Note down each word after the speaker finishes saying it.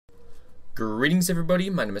Greetings everybody,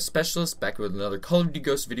 my name is Specialist, back with another Call of Duty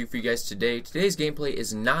Ghost video for you guys today. Today's gameplay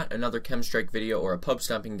is not another Chem Strike video or a pub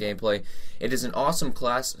stomping gameplay. It is an awesome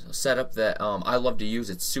class setup that I love to use.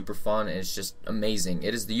 It's super fun and it's just amazing.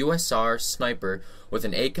 It is the USR Sniper with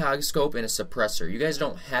an ACOG scope and a suppressor. You guys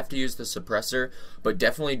don't have to use the suppressor, but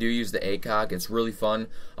definitely do use the ACOG. It's really fun.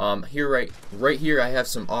 Right here I have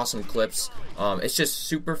some awesome clips. It's just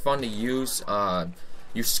super fun to use.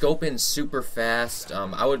 You scope in super fast.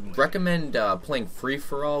 I would recommend playing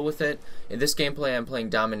free-for-all with it. In this gameplay I'm playing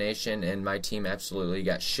domination and my team absolutely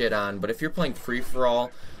got shit on, but if you're playing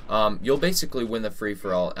free-for-all, you'll basically win the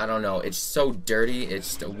free-for-all. I don't know, it's so dirty,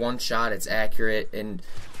 it's one shot, it's accurate, and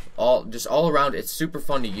all around it's super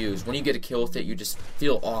fun to use. When you get a kill with it, you just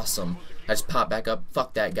feel awesome. I just pop back up,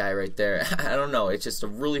 fuck that guy right there. I don't know, it's just a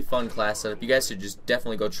really fun class setup. You guys should just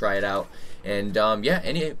definitely go try it out. And yeah,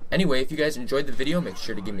 anyway, if you guys enjoyed the video, make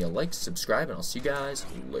sure to give me a like, subscribe, and I'll see you guys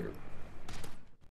later.